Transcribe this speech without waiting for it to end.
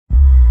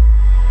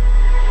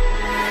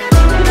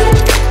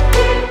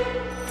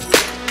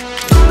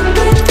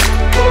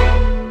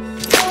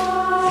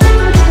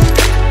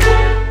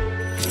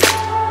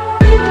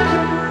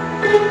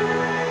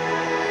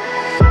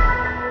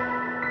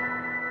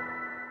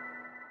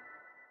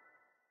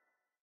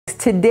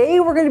Today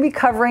we're going to be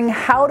covering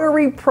how to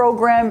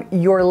reprogram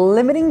your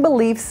limiting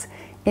beliefs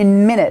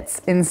in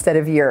minutes instead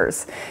of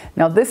years.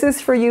 Now this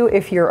is for you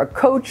if you're a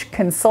coach,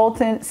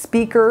 consultant,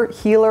 speaker,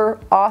 healer,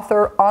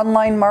 author,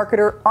 online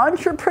marketer,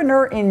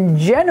 entrepreneur in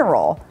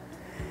general.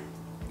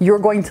 You're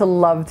going to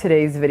love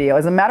today's video.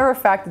 As a matter of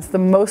fact, it's the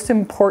most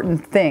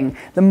important thing.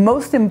 The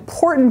most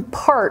important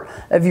part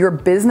of your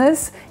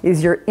business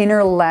is your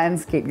inner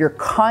landscape, your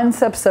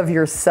concepts of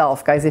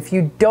yourself. Guys, if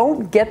you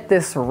don't get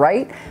this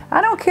right,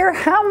 I don't care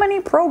how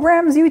many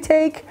programs you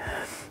take,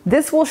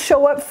 this will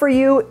show up for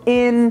you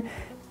in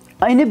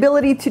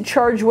inability to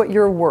charge what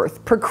you're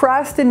worth,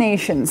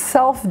 procrastination,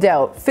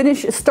 self-doubt,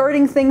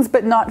 starting things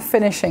but not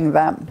finishing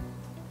them.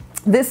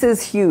 This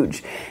is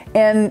huge.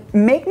 And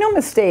make no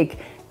mistake,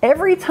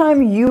 every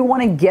time you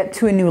want to get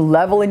to a new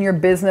level in your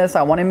business,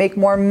 I want to make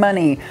more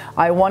money,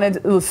 I want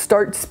to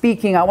start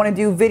speaking, I want to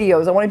do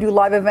videos, I want to do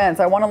live events,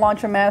 I want to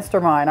launch a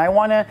mastermind, I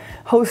want to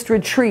host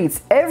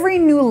retreats. Every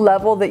new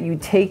level that you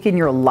take in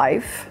your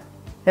life,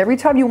 every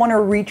time you want to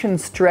reach and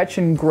stretch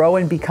and grow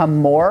and become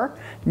more,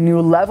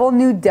 new level,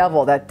 new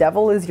devil. That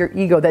devil is your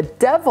ego. That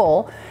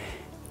devil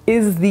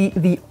is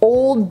the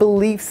old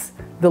beliefs,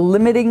 the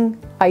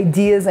limiting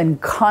ideas and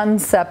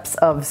concepts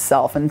of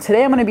self. And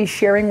today I'm going to be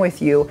sharing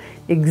with you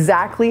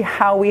exactly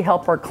how we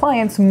help our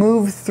clients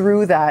move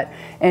through that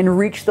and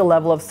reach the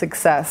level of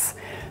success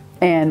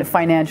and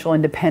financial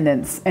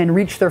independence and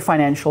reach their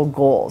financial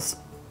goals.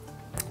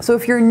 So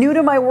if you're new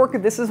to my work,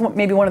 if this is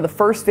maybe one of the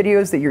first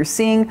videos that you're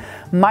seeing,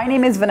 my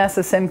name is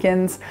Vanessa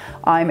Simpkins.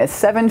 I'm a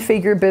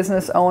 7-figure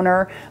business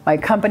owner. My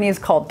company is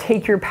called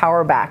Take Your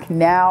Power Back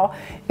Now.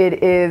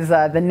 It is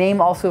the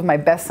name also of my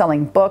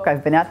best-selling book.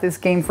 I've been at this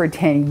game for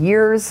 10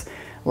 years.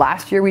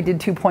 Last year we did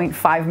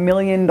 $2.5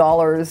 million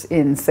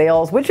in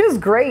sales, which is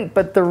great,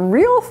 but the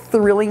real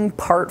thrilling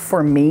part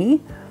for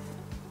me,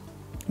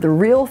 the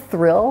real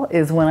thrill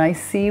is when I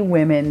see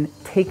women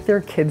take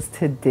their kids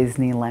to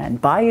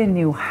Disneyland, buy a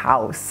new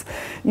house,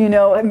 you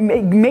know,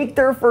 make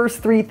their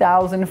first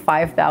 $3,000,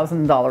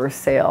 $5,000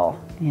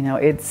 sale. You know,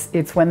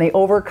 it's when they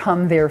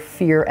overcome their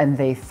fear and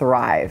they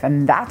thrive.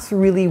 And that's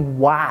really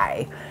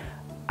why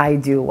I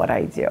do what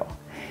I do.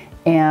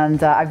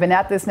 And I've been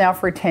at this now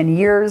for 10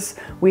 years.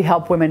 We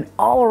help women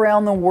all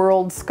around the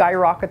world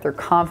skyrocket their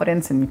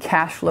confidence and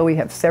cash flow. We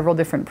have several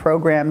different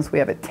programs. We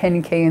have a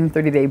 10K and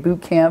 30-day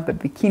boot camp, a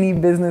bikini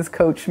business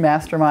coach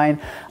mastermind.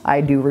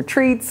 I do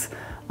retreats,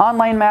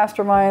 online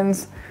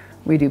masterminds.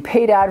 We do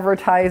paid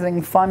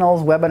advertising,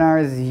 funnels,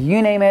 webinars,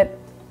 you name it.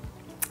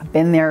 I've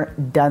been there,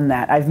 done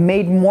that. I've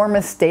made more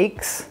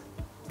mistakes.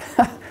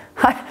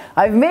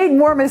 I've made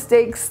more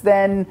mistakes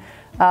than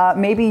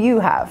maybe you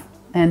have.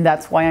 And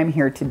that's why I'm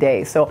here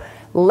today. So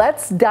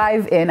let's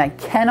dive in. I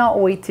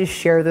cannot wait to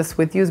share this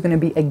with you. It's going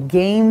to be a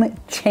game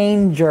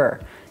changer.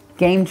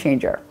 Game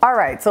changer. All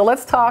right, so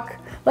let's talk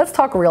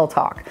real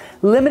talk.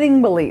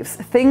 Limiting beliefs.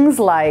 Things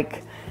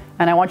like,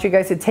 and I want you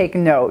guys to take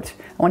note.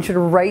 I want you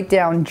to write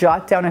down,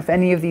 jot down if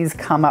any of these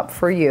come up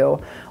for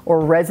you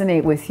or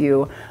resonate with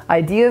you.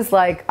 Ideas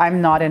like,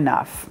 I'm not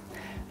enough.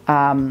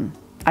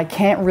 I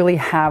can't really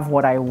have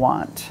what I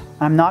want.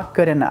 I'm not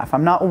good enough.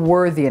 I'm not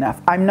worthy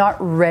enough. I'm not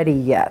ready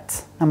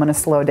yet. I'm going to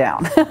slow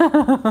down.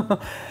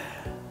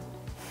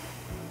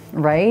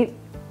 Right?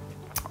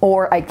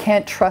 Or I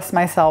can't trust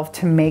myself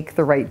to make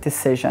the right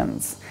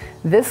decisions.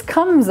 This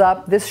comes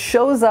up, this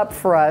shows up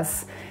for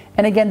us.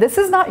 And again, this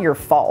is not your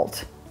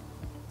fault.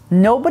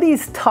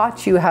 Nobody's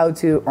taught you how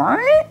to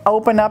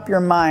open up your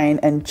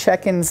mind and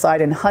check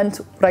inside and hunt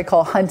what I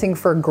call hunting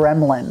for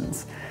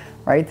gremlins,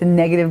 right? The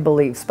negative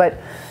beliefs.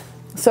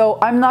 So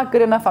I'm not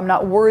good enough, I'm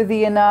not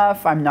worthy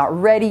enough, I'm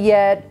not ready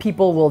yet,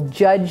 people will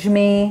judge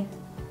me,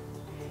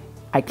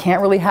 I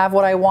can't really have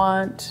what I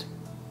want,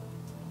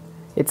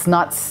 it's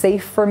not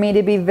safe for me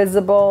to be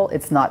visible,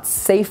 it's not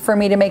safe for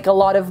me to make a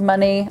lot of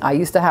money. I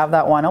used to have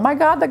that one, oh my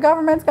God, the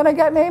government's gonna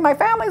get me, my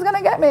family's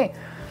gonna get me.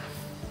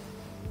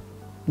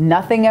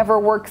 Nothing ever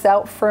works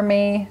out for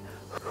me.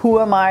 Who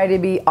am I to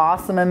be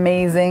awesome,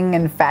 amazing,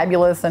 and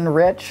fabulous and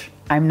rich?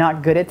 I'm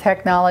not good at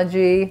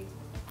technology.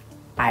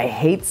 I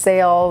hate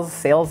sales.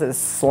 Sales is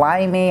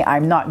slimy.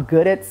 I'm not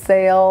good at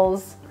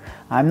sales.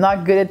 I'm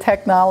not good at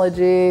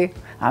technology.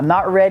 I'm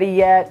not ready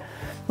yet.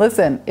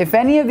 Listen, if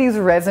any of these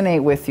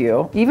resonate with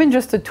you, even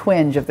just a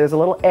twinge, if there's a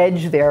little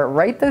edge there,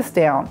 write this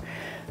down.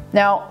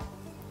 Now,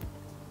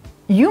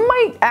 you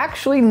might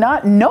actually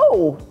not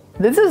know.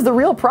 This is the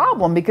real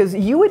problem because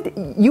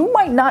you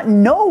might not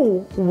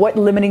know what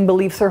limiting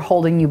beliefs are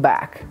holding you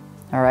back.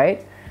 All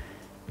right?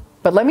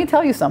 But let me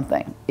tell you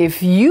something.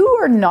 If you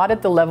are not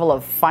at the level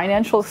of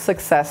financial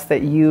success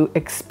that you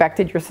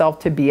expected yourself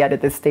to be at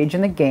this stage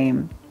in the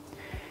game,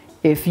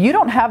 if you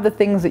don't have the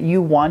things that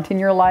you want in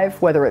your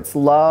life, whether it's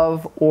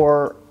love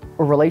or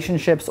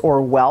relationships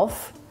or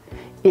wealth,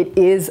 it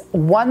is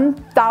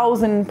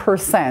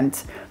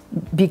 1000%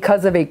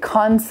 because of a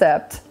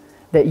concept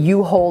that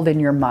you hold in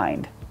your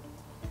mind.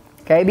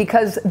 Okay,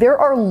 because there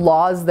are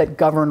laws that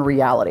govern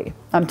reality.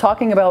 I'm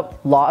talking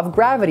about law of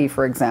gravity,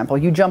 for example.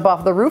 You jump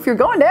off the roof, you're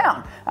going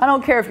down. I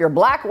don't care if you're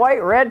black,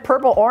 white, red,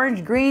 purple,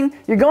 orange, green,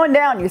 you're going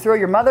down. You throw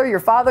your mother, your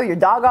father, your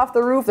dog off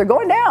the roof, they're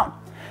going down.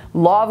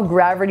 Law of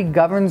gravity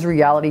governs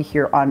reality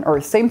here on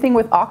Earth. Same thing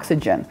with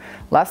oxygen.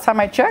 Last time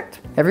I checked,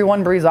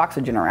 everyone breathes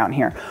oxygen around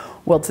here.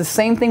 Well, it's the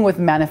same thing with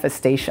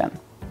manifestation.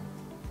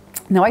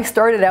 Now, I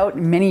started out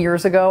many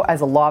years ago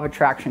as a law of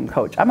attraction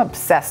coach. I'm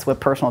obsessed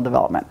with personal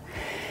development.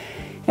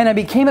 And I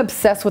became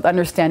obsessed with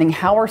understanding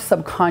how our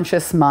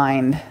subconscious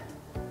mind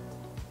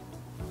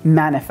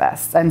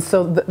manifests. And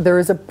so there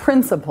is a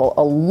principle,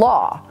 a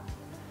law,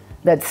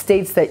 that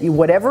states that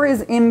whatever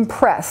is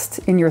impressed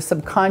in your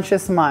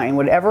subconscious mind,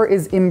 whatever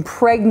is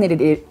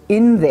impregnated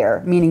in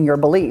there, meaning your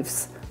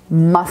beliefs,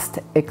 must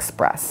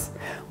express.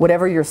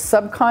 Whatever your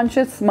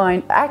subconscious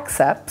mind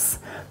accepts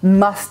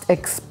must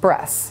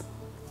express.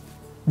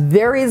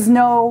 There is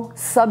no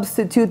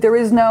substitute. There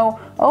is no,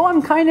 oh,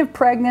 I'm kind of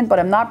pregnant, but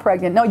I'm not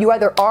pregnant. No, you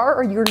either are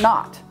or you're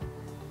not.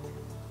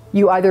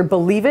 You either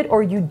believe it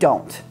or you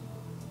don't.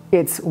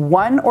 It's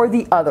one or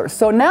the other.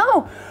 So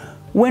now,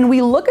 when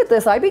we look at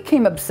this, I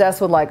became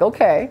obsessed with like,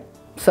 okay,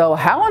 so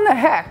how in the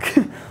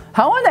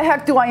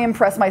heck do I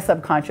impress my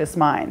subconscious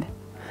mind?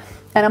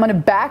 And I'm going to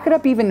back it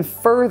up even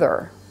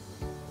further.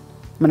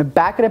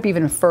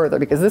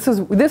 Because this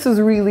is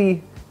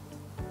really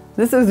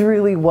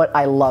what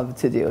I love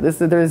to do.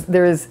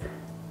 There is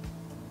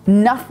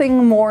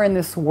nothing more in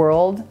this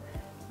world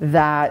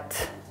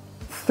that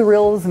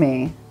thrills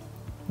me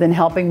than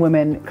helping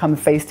women come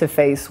face to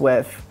face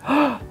with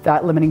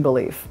that limiting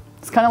belief.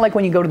 It's kind of like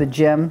when you go to the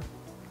gym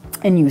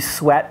and you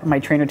sweat. My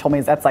trainer told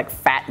me that's like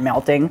fat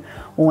melting.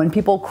 Well, when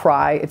people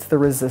cry, it's the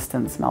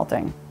resistance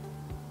melting.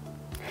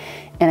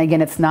 And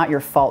again, it's not your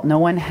fault. No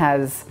one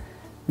has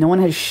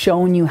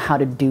shown you how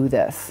to do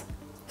this.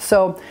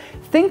 So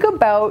think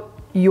about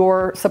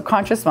your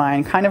subconscious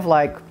mind kind of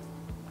like,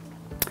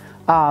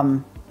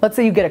 let's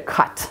say you get a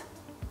cut,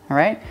 all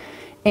right?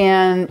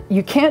 And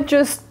you can't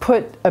just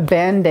put a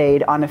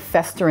Band-Aid on a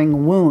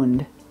festering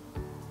wound,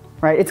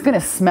 right? It's gonna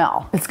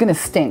smell, it's gonna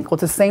stink. Well,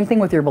 it's the same thing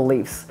with your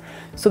beliefs.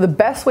 So the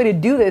best way to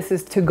do this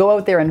is to go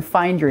out there and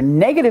find your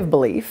negative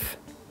belief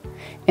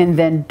and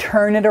then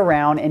turn it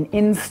around and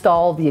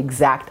install the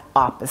exact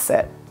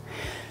opposite.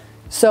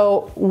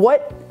 So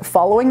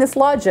following this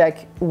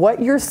logic,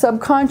 what your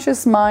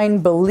subconscious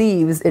mind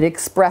believes, it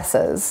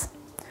expresses.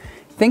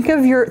 Think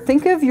of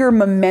your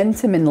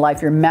momentum in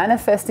life, your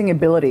manifesting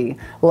ability,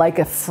 like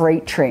a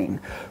freight train.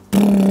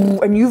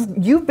 And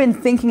you've been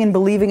thinking and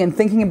believing and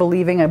thinking and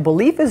believing. A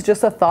belief is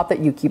just a thought that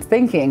you keep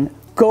thinking,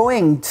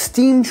 going,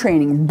 steam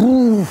training,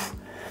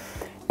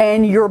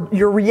 and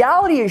your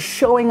reality is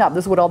showing up.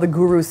 This is what all the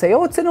gurus say.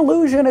 Oh, it's an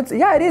illusion.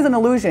 Yeah, it is an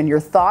illusion. Your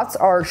thoughts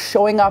are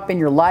showing up in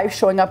your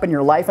life,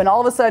 and all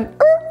of a sudden,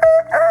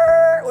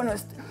 when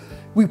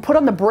we put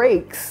on the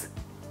brakes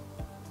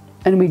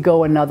and we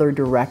go another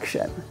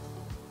direction.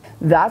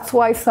 That's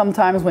why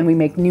sometimes when we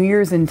make New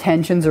Year's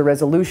intentions or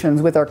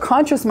resolutions, with our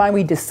conscious mind,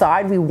 we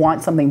decide we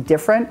want something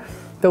different,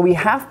 but we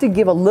have to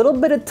give a little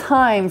bit of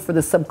time for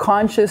the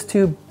subconscious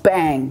to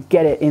bang,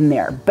 get it in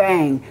there,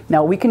 bang.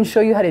 Now we can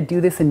show you how to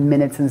do this in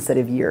minutes instead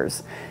of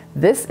years.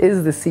 This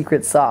is the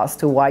secret sauce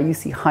to why you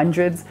see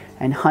hundreds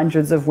and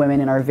hundreds of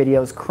women in our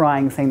videos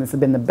crying, saying this has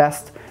been the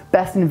best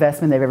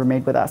investment they've ever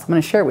made with us. I'm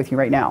gonna share it with you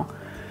right now.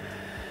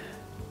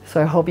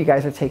 So I hope you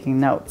guys are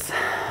taking notes.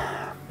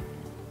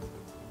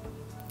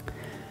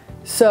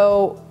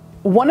 So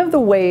one of the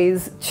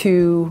ways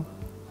to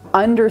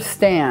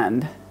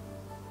understand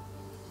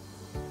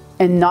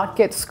and not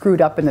get screwed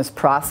up in this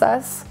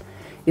process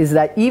is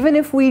that even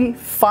if we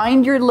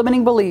find your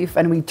limiting belief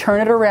and we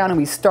turn it around and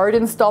we start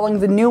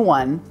installing the new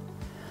one,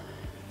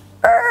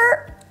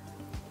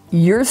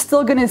 you're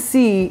still gonna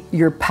see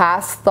your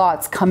past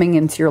thoughts coming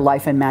into your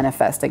life and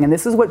manifesting. And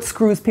this is what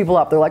screws people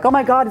up. They're like, oh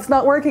my God, it's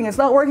not working,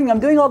 I'm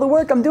doing all the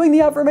work, I'm doing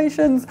the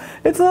affirmations,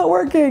 it's not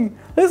working.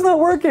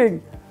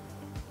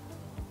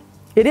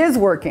 It is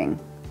working,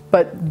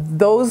 but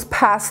those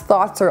past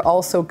thoughts are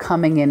also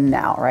coming in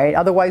now, right?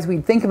 Otherwise,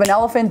 we'd think of an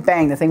elephant,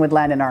 bang, the thing would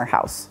land in our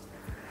house.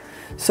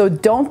 So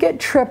don't get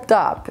tripped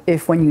up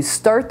if when you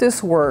start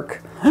this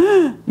work,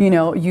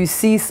 you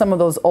see some of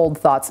those old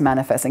thoughts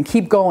manifesting.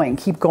 Keep going,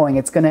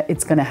 it's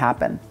gonna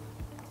happen.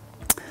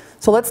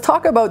 So let's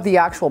talk about the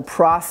actual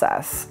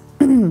process.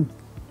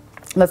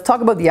 Let's talk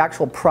about the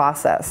actual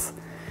process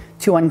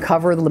to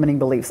uncover the limiting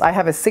beliefs. I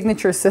have a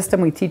signature system.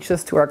 We teach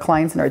this to our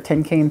clients in our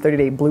 10K and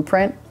 30-day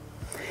blueprint.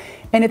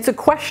 And it's a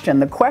question.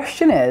 The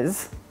question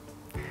is,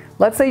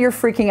 let's say you're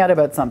freaking out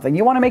about something.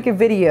 You want to make a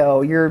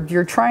video.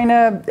 You're trying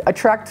to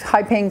attract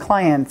high-paying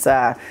clients.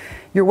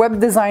 Your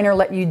web designer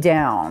let you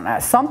down.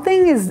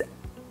 Something is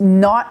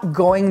not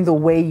going the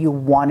way you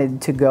wanted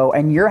to go,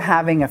 and you're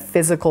having a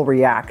physical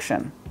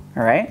reaction,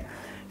 all right?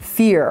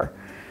 Fear,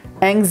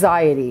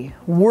 anxiety,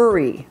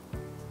 worry.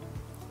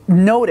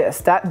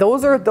 Notice that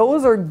those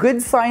are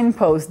good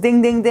signposts.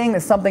 Ding, ding, ding,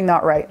 there's something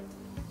not right.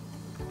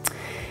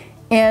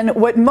 And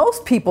what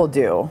most people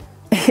do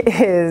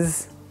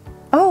is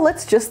oh,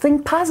 let's just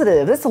think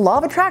positive. That's the law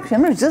of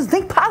attraction. Let's just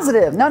think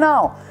positive. No,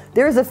 no.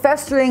 There's a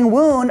festering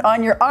wound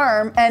on your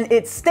arm and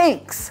it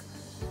stinks.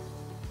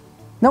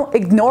 No,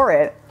 ignore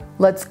it.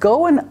 Let's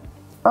go and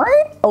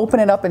open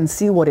it up and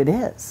see what it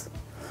is.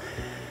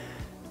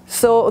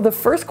 So the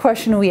first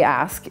question we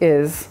ask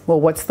is,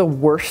 well, what's the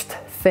worst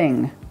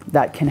thing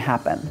that can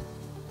happen?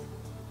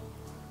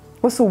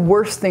 What's the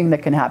worst thing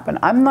that can happen?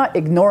 I'm not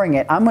ignoring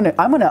it. I'm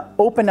gonna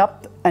open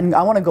up and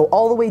I wanna go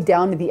all the way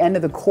down to the end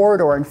of the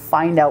corridor and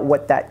find out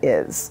what that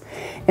is.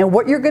 And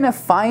what you're gonna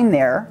find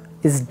there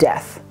is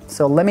death.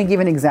 So let me give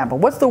an example.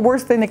 What's the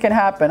worst thing that can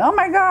happen? Oh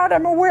my God,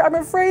 I'm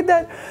afraid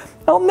that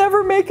I'll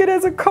never make it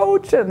as a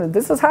coach. And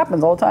this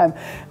happens all the time.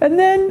 And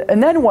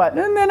then what?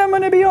 And then I'm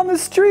gonna be on the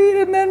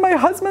street and then my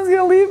husband's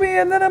gonna leave me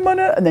and then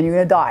then you're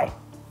gonna die.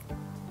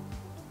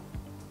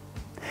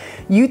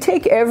 You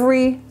take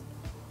every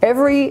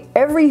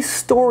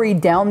story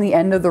down the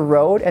end of the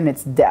road and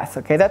it's death,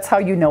 okay? That's how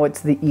you know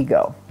it's the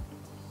ego.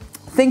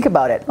 Think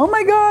about it. Oh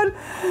my God,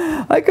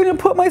 I'm gonna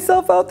put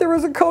myself out there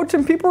as a coach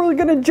and people are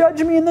gonna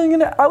judge me and then you're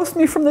gonna oust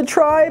me from the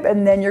tribe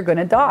and then you're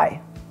gonna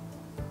die.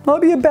 I'll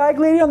be a bag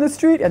lady on the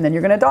street and then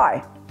you're gonna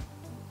die.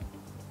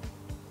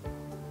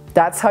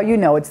 That's how you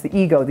know it's the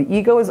ego. The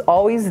ego is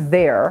always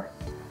there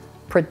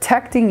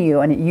protecting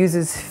you and it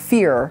uses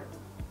fear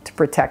to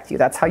protect you.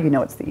 That's how you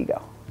know it's the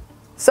ego.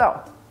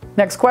 So,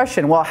 next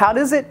question. Well, how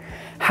does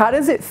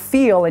it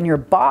feel in your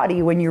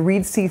body when you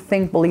read, see,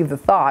 think, believe the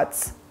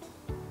thoughts?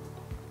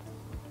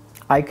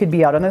 I could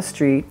be out on the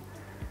street,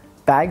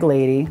 bag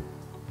lady,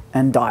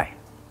 and die.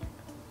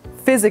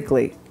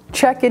 Physically,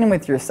 check in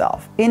with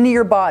yourself, into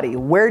your body.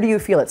 Where do you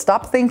feel it?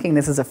 Stop thinking.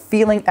 This is a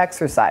feeling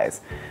exercise.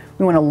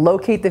 We want to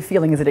locate the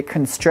feeling. Is it a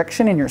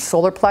constriction in your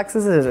solar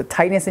plexus? Is it a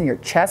tightness in your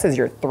chest? Is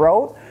your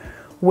throat?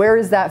 Where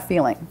is that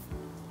feeling?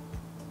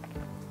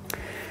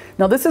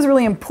 Now, this is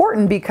really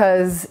important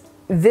because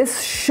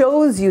this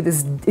shows you,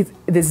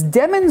 this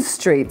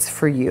demonstrates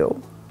for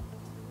you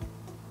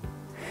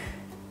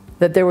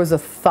that there was a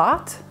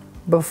thought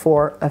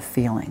before a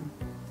feeling.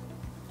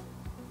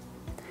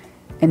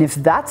 And if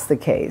that's the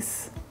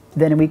case,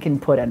 then we can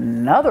put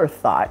another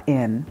thought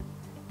in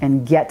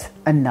and get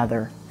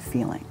another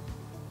feeling.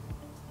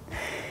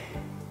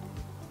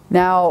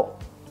 Now,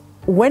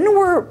 when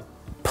we're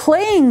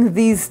playing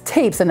these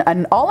tapes,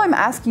 and all I'm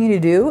asking you to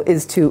do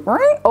is to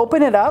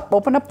open it up,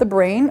 open up the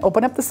brain,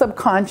 open up the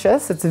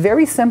subconscious. It's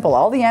very simple.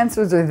 All the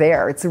answers are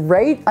there. It's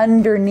right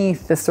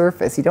underneath the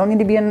surface. You don't need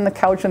to be on the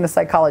couch and the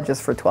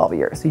psychologist for 12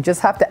 years. You just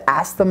have to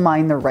ask the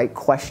mind the right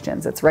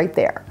questions. It's right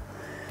there.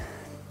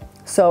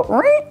 So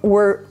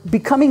we're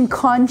becoming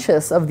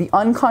conscious of the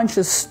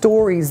unconscious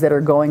stories that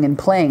are going and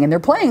playing. And they're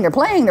playing all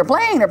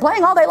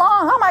day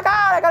long. Oh my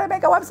God, I gotta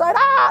make a website.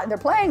 And they're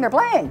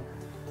playing.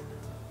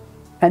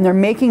 And they're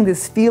making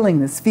this feeling,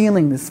 the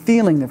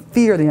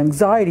fear, the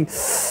anxiety,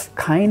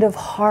 kind of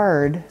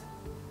hard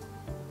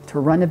to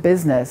run a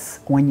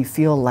business when you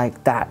feel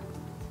like that.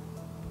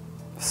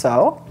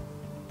 So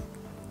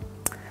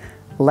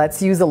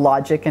let's use the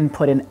logic and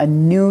put in a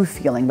new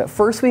feeling. But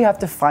first we have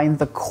to find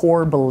the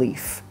core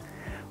belief.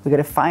 We got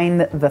to find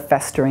the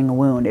festering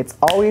wound. It's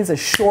always a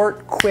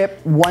short,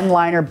 quip,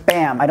 one-liner,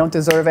 bam. I don't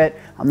deserve it.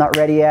 I'm not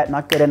ready yet.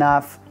 Not good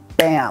enough.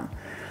 Bam.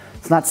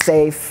 It's not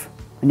safe.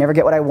 I never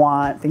get what I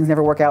want. Things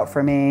never work out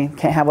for me.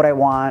 Can't have what I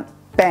want.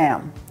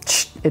 Bam.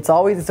 It's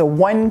a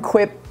one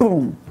quip,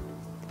 boom.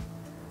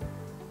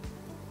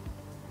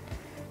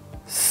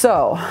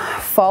 So,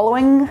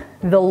 following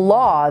the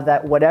law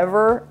that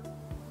whatever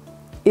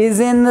is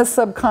in the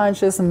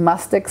subconscious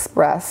must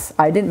express.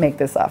 I didn't make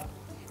this up.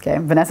 Okay,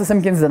 Vanessa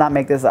Simpkins did not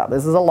make this up.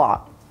 This is a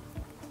law.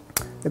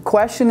 The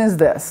question is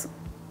this: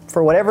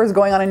 for whatever is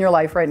going on in your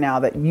life right now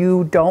that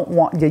you don't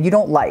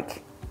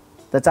like,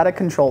 that's out of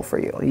control for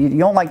you. You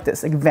don't like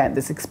this event,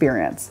 this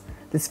experience,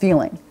 this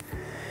feeling.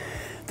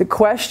 The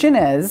question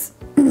is,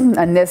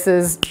 and this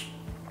is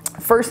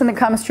first thing that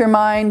comes to your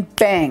mind,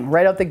 bang,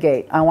 right out the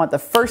gate. I want the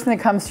first thing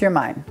that comes to your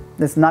mind.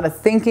 This is not a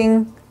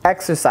thinking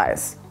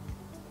exercise.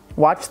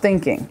 Watch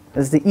thinking.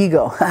 This is the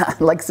ego.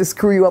 Likes to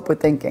screw you up with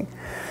thinking.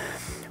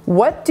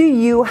 What do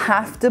you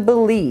have to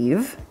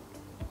believe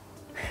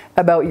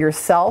about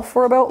yourself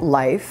or about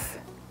life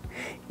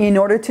in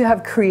order to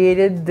have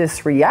created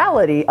this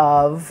reality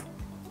of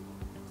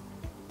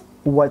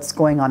what's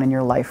going on in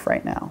your life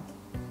right now?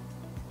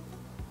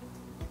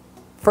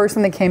 First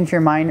thing that came to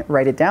your mind,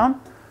 write it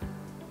down.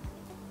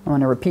 I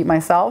want to repeat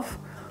myself.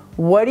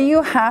 What do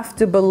you have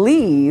to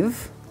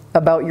believe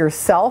about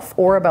yourself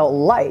or about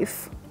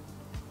life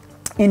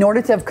in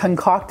order to have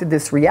concocted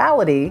this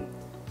reality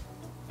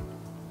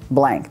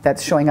blank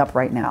that's showing up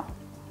right now?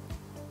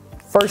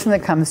 First thing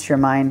that comes to your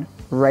mind,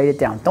 write it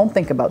down. Don't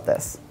think about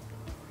this.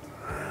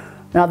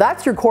 Now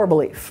that's your core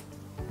belief,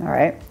 all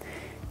right?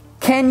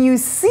 Can you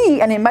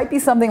see, and it might be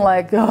something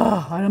like,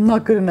 oh, I'm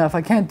not good enough.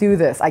 I can't do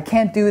this. I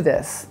can't do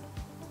this.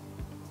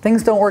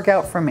 Things don't work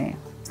out for me.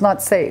 It's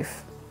not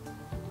safe.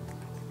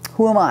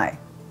 Who am I?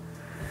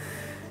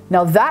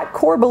 Now that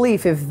core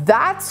belief, if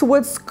that's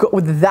what's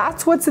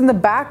in the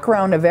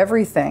background of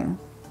everything,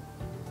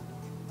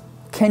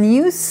 can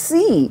you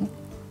see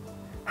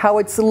how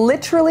it's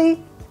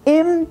literally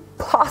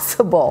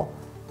impossible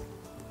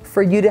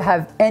for you to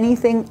have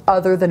anything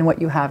other than what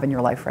you have in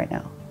your life right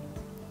now.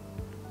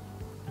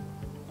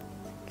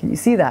 Can you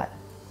see that?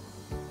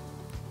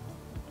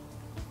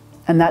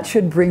 And that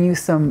should bring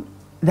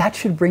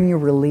you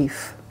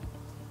relief.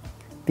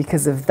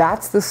 Because if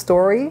that's the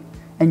story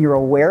and you're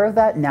aware of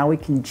that, now we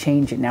can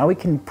change it. Now we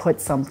can put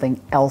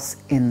something else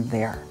in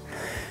there.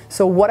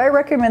 So what I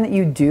recommend that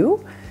you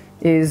do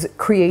is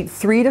create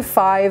 3 to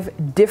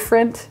 5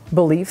 different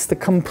beliefs, the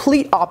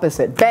complete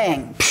opposite.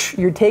 Bang!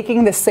 You're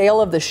taking the sail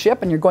of the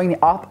ship and you're going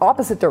the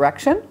opposite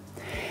direction.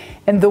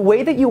 And the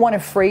way that you want to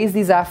phrase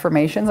these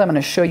affirmations, I'm going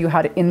to show you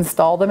how to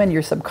install them in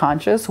your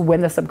subconscious when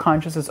the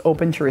subconscious is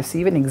open to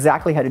receive it and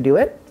exactly how to do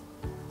it.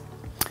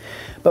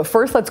 But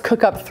first, let's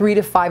cook up 3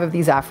 to 5 of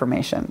these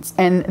affirmations.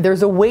 And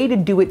there's a way to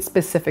do it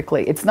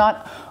specifically. It's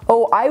not,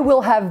 oh, I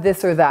will have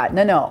this or that.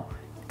 No.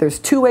 There's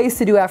 2 ways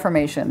to do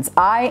affirmations.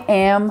 I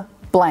am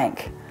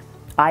blank.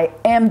 I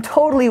am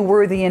totally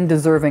worthy and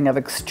deserving of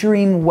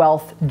extreme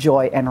wealth,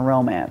 joy, and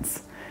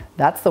romance.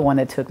 That's the one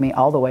that took me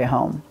all the way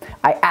home.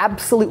 I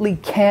absolutely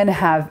can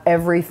have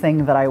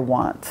everything that I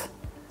want.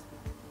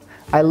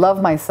 I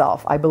love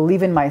myself. I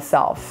believe in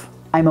myself.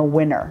 I'm a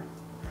winner.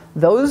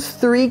 Those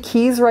 3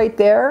 keys right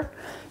there,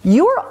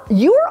 you're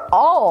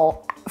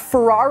all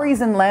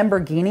Ferraris and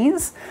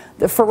Lamborghinis.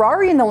 The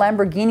Ferrari and the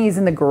Lamborghini is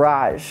in the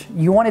garage.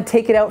 You want to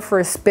take it out for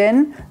a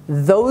spin?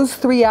 Those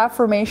 3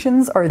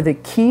 affirmations are the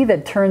key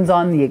that turns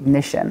on the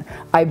ignition.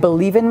 I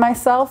believe in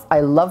myself.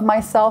 I love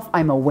myself.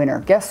 I'm a winner.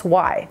 Guess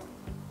why?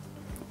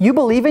 You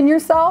believe in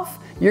yourself,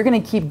 you're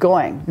going to keep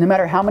going no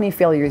matter how many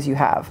failures you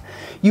have.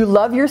 You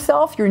love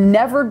yourself, you're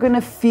never going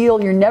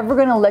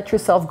to let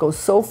yourself go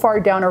so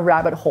far down a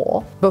rabbit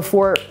hole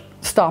before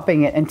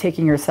stopping it and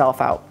taking yourself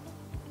out.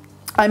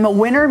 I'm a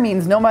winner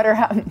means no matter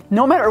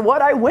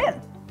what, I win.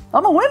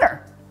 I'm a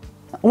winner.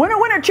 Winner,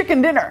 winner,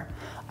 chicken dinner.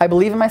 I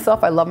believe in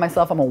myself, I love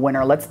myself, I'm a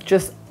winner.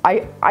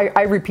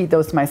 I repeat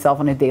those to myself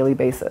on a daily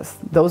basis.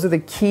 Those are the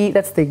key,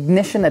 that's the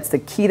ignition, that's the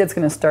key that's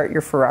going to start your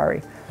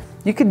Ferrari.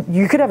 You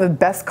could have the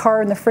best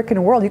car in the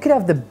freaking world. You could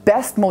have the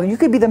best, you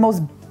could be the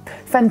most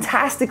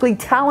fantastically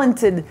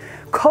talented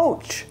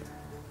coach.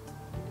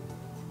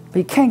 But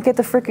you can't get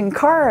the freaking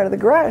car out of the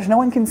garage. No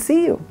one can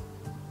see you.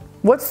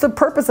 What's the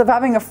purpose of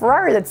having a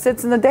Ferrari that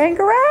sits in the dang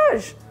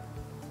garage?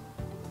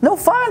 No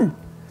fun.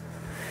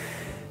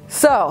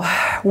 So,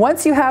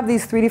 once you have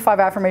these 3 to 5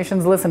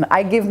 affirmations, listen,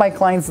 I give my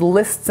clients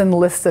lists and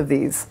lists of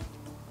these.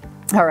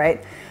 All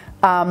right.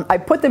 I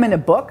put them in a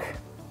book.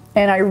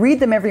 And I read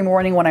them every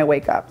morning when I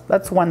wake up.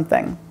 That's one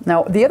thing.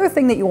 Now, the other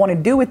thing that you want to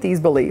do with these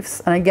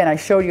beliefs, and again, I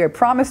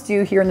promised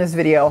you here in this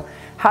video,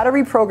 how to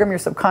reprogram your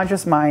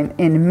subconscious mind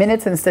in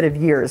minutes instead of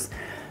years.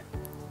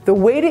 The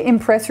way to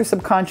impress your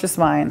subconscious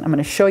mind, I'm going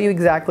to show you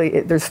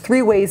exactly, there's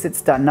 3 ways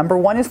it's done. Number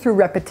 1 is through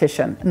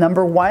repetition.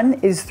 Number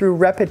 1 is through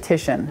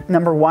repetition.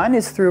 Number 1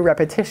 is through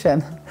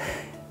repetition.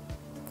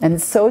 And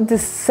it's so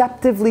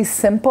deceptively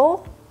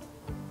simple.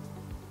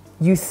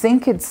 You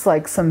think it's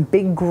like some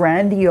big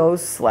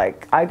grandiose,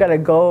 like I gotta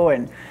go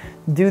and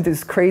do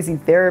this crazy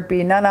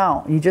therapy.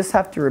 No, you just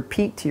have to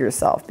repeat to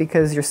yourself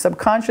because your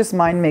subconscious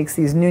mind makes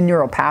these new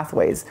neural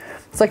pathways.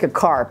 It's like a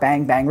car,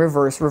 bang, bang,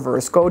 reverse,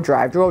 reverse, go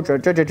drive,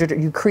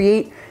 you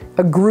create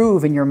a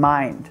groove in your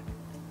mind.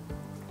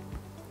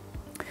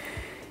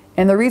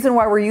 And the reason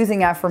why we're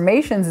using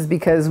affirmations is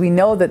because we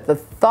know that the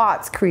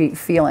thoughts create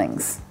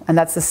feelings. And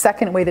that's the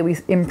second way that we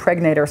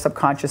impregnate our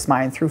subconscious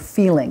mind, through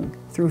feeling.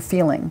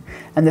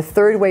 And the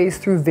third way is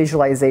through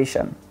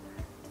visualization.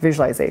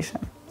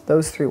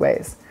 Those 3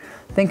 ways.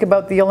 Think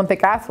about the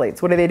Olympic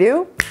athletes. What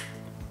do?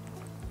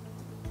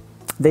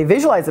 They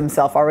visualize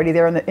themselves already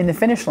there in the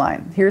finish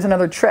line. Here's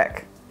another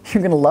trick.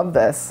 You're going to love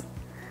this.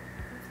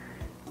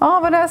 Oh,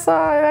 Vanessa,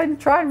 I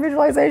tried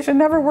visualization,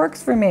 never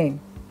works for me.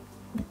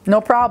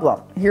 No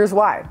problem. Here's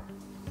why.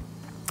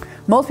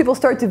 Most people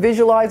start to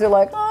visualize, they're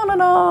like, oh,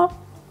 no.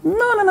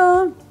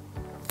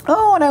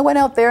 Oh, and I went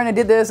out there and I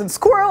did this and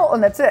squirrel,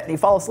 and that's it. And you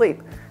fall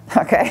asleep.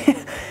 Okay.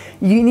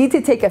 You need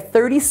to take a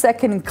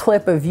 30-second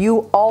clip of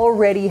you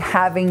already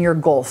having your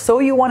goal. So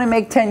you want to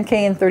make 10K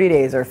in 30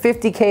 days or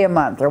 50K a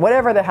month or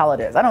whatever the hell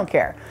it is. I don't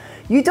care.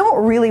 You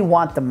don't really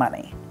want the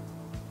money.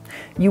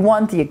 You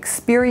want the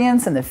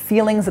experience and the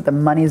feelings that the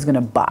money is going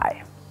to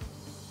buy.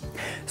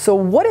 So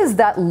what does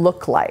that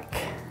look like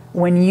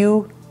when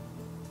you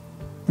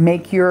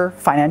make your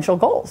financial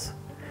goals?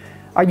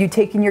 Are you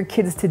taking your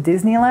kids to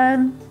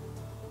Disneyland?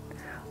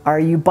 Are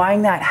you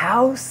buying that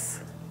house?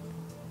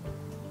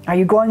 Are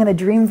you going on a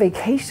dream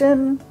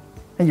vacation?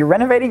 Are you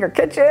renovating your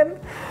kitchen?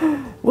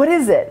 What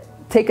is it?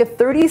 Take a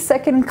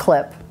 30-second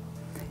clip,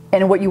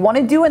 and what you want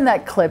to do in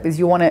that clip is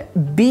you want to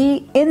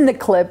be in the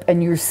clip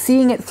and you're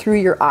seeing it through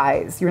your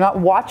eyes. You're not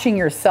watching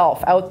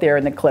yourself out there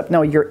in the clip.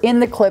 No, you're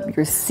in the clip,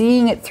 you're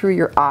seeing it through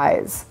your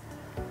eyes.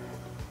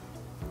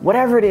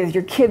 Whatever it is,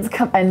 your kids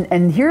come,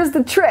 and here's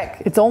the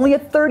trick. It's only a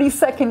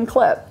 30-second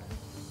clip.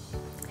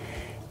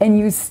 And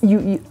you,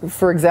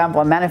 for example,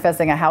 I'm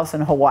manifesting a house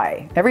in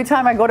Hawaii. Every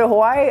time I go to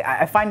Hawaii,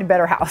 I find a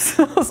better house.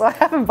 So I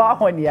haven't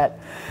bought one yet.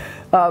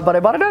 But I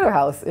bought another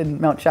house in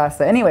Mount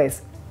Shasta.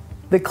 Anyways,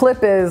 the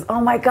clip is, oh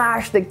my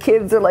gosh, the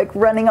kids are like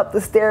running up the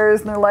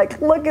stairs and they're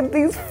like, look at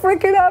these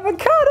freaking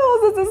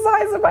avocados, it's the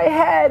size of my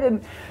head.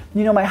 And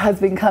you know, my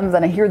husband comes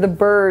and I hear the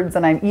birds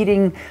and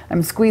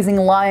I'm squeezing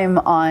lime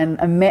on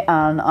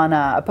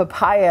a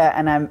papaya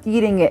and I'm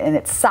eating it and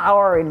it's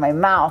sour in my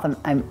mouth and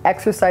I'm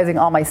exercising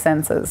all my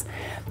senses.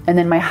 And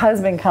then my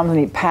husband comes and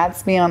he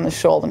pats me on the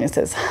shoulder and he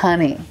says,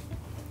 honey,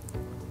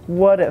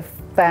 what a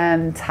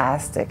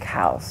fantastic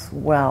house,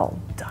 well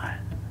done.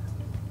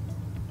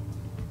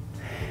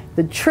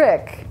 The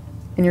trick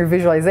in your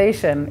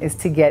visualization is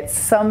to get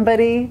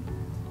somebody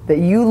that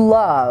you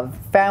love,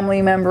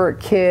 family member,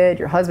 kid,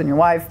 your husband, your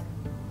wife,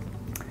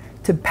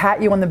 to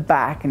pat you on the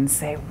back and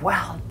say,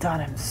 well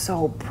done, I'm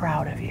so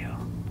proud of you.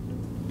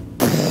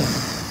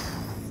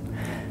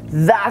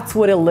 That's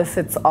what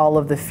elicits all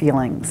of the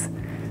feelings.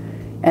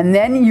 And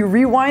then you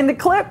rewind the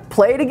clip,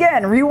 play it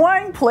again,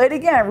 rewind, play it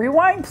again,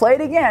 rewind, play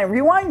it again,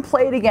 rewind,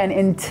 play it again,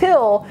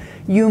 until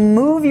you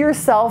move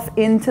yourself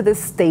into the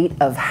state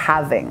of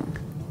having.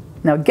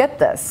 Now get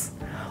this,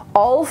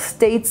 all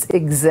states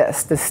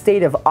exist. The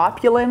state of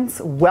opulence,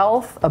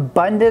 wealth,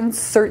 abundance,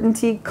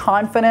 certainty,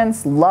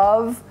 confidence,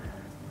 love,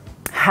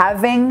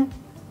 having.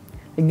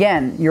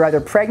 Again, you're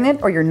either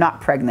pregnant or you're not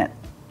pregnant.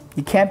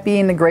 You can't be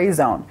in the gray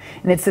zone.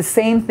 And it's the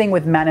same thing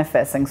with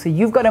manifesting. So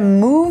you've got to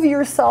move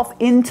yourself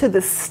into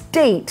the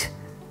state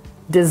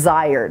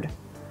desired.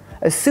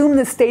 Assume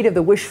the state of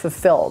the wish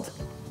fulfilled.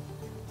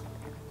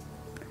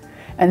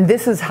 And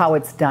this is how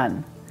it's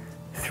done.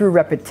 Through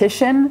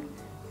repetition,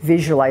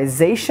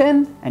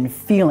 visualization, and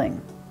feeling.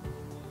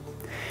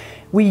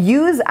 We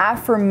use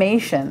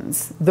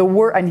affirmations. The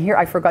word, and here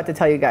I forgot to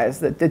tell you guys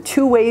that the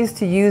two ways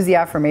to use the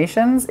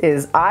affirmations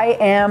is I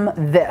am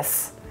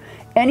this.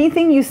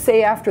 Anything you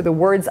say after the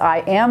words I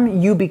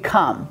am, you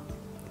become.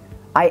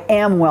 I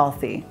am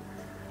wealthy.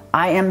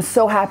 I am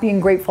so happy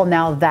and grateful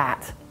now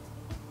that.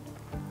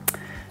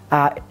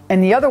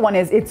 And the other one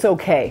is it's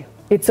okay.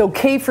 It's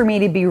okay for me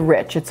to be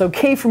rich. It's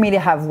okay for me to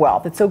have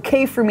wealth. It's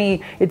okay for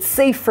me. It's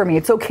safe for me.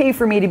 It's okay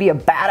for me to be a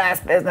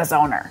badass business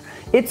owner.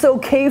 It's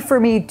okay for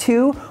me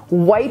to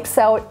wipes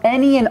out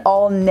any and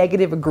all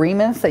negative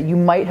agreements that you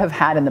might have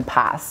had in the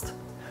past.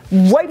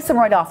 Wipes them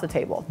right off the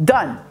table.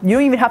 Done. You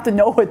don't even have to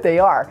know what they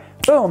are.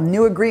 Boom,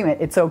 new agreement.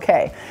 It's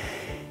okay.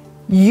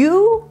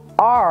 You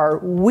are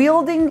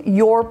wielding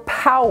your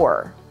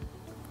power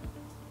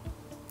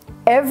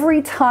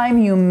every time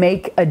you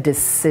make a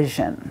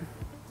decision.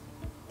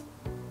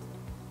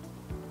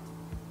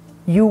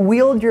 You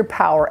wield your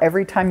power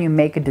every time you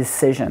make a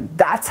decision.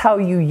 That's how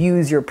you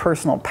use your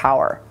personal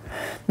power.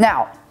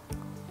 Now,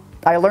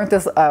 I learned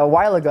this a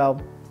while ago.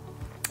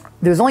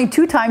 There's only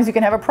 2 times you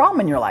can have a problem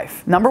in your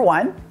life. Number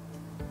 1,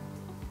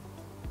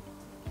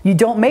 you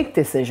don't make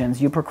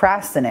decisions. You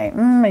procrastinate.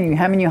 You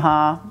hem and you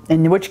ha,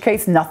 in which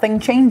case nothing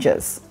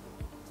changes.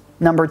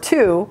 Number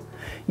 2,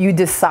 you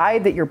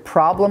decide that your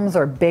problems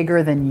are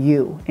bigger than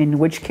you, in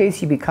which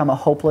case you become a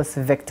hopeless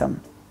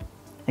victim.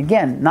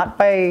 Again,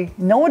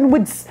 no one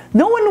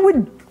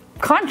would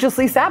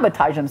consciously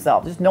sabotage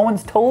themselves. Just no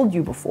one's told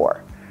you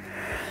before.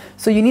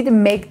 So you need to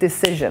make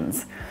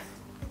decisions.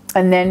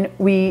 And then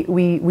we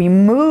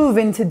move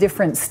into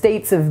different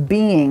states of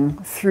being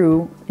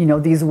through,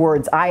 these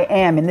words. I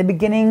am. In the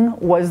beginning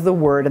was the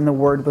Word, and the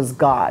Word was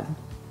God.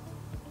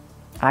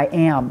 I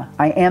am.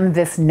 I am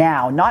this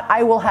now. Not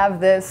I will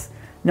have this.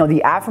 No,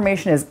 the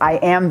affirmation is I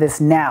am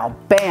this now.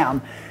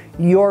 Bam.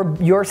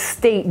 Your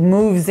state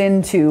moves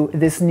into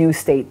this new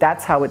state.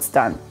 That's how it's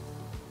done.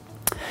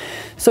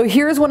 So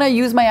here's when I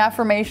use my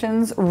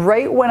affirmations.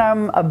 Right when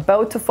I'm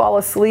about to fall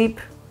asleep,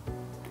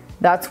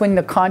 that's when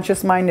the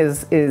conscious mind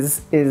is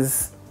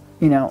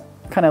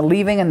kind of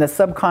leaving and the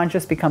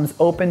subconscious becomes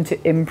open to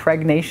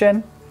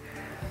impregnation.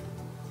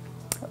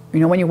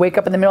 When you wake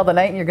up in the middle of the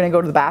night and you're going to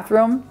go to the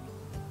bathroom,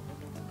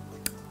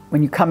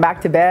 when you come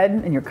back to bed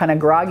and you're kind of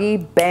groggy,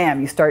 bam,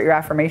 you start your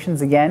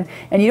affirmations again.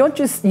 And you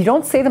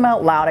don't say them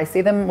out loud. I say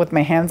them with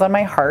my hands on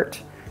my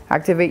heart.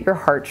 Activate your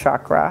heart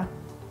chakra.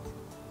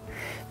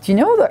 Do you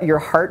know that your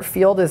heart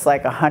field is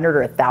like 100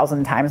 or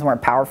 1,000 times more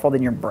powerful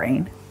than your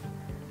brain?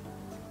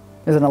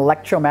 There's an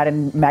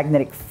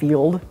electromagnetic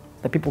field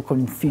that people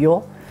can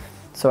feel.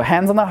 So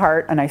hands on the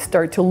heart, and I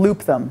start to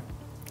loop them.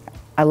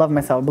 I love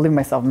myself, I believe in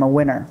myself, I'm a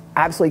winner.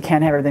 Absolutely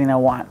can't have everything I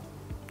want.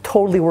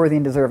 Totally worthy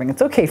and deserving.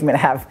 It's okay for me to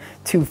have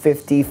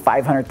 $250,000,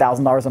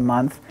 $500,000 a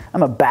month.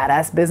 I'm a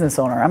badass business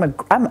owner.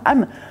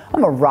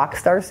 I'm a rock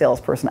star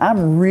salesperson.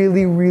 I'm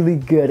really, really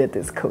good at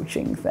this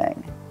coaching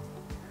thing.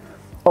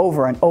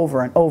 Over and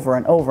over and over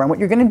and over. And what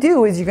you're going to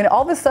do is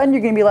all of a sudden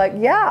you're going to be like,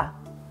 yeah,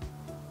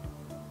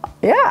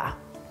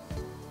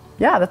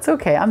 that's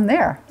okay. I'm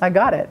there. I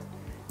got it.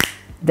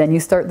 Then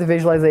you start the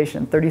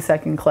visualization,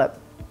 30-second clip.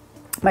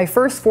 My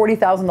first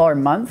 $40,000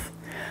 month,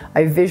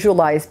 I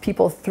visualized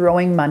people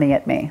throwing money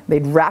at me.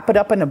 They'd wrap it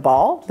up in a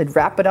ball. They'd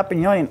wrap it up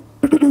and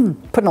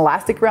put an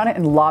elastic around it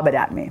and lob it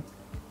at me.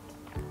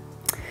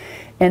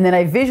 And then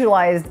I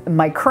visualized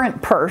my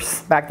current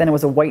purse. Back then it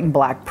was a white and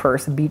black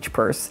purse, a beach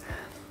purse.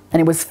 and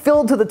it was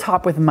filled to the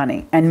top with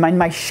money. And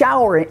my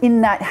shower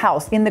in that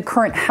house, in the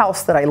current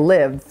house that I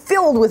lived,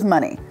 filled with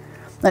money.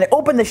 And I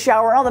opened the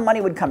shower and all the money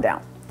would come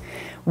down.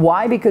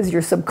 Why? Because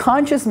your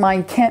subconscious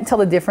mind can't tell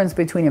the difference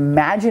between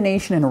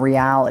imagination and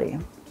reality.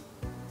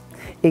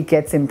 It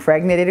gets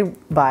impregnated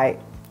by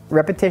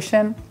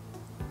repetition,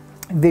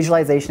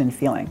 visualization, and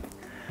feeling.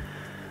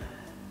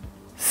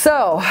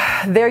 So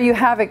there you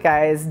have it,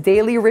 guys.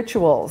 Daily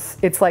rituals.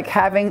 It's like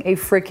having a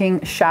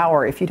freaking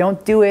shower. If you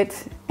don't do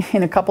it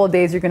in a couple of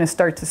days, you're going to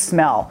start to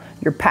smell.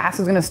 Your past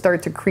is going to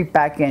start to creep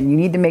back in. You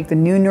need to make the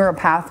new neural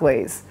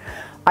pathways.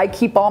 I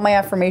keep all my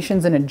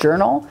affirmations in a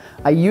journal.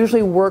 I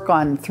usually work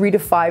on 3 to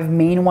 5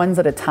 main ones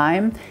at a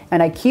time,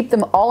 and I keep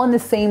them all in the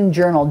same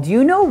journal. Do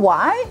you know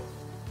why?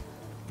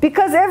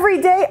 Because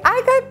every day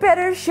I got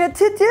better shit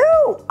to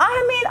do.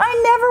 I mean,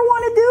 I never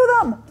want to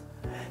do them.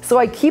 So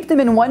I keep them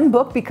in one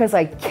book because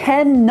I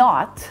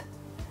cannot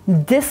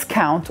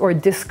discount or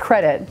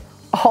discredit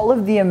all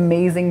of the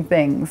amazing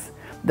things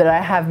that I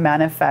have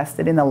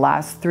manifested in the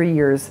last 3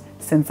 years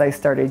since I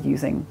started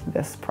using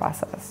this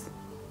process.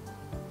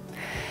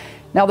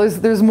 Now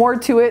there's more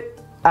to it.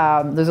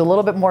 There's a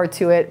little bit more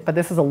to it, but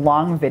this is a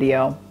long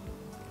video,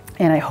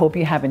 and I hope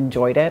you have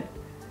enjoyed it.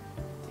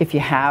 If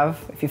you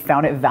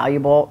found it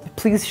valuable,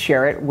 please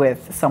share it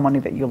with someone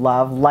that you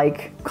love.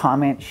 Like,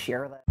 comment,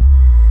 share that.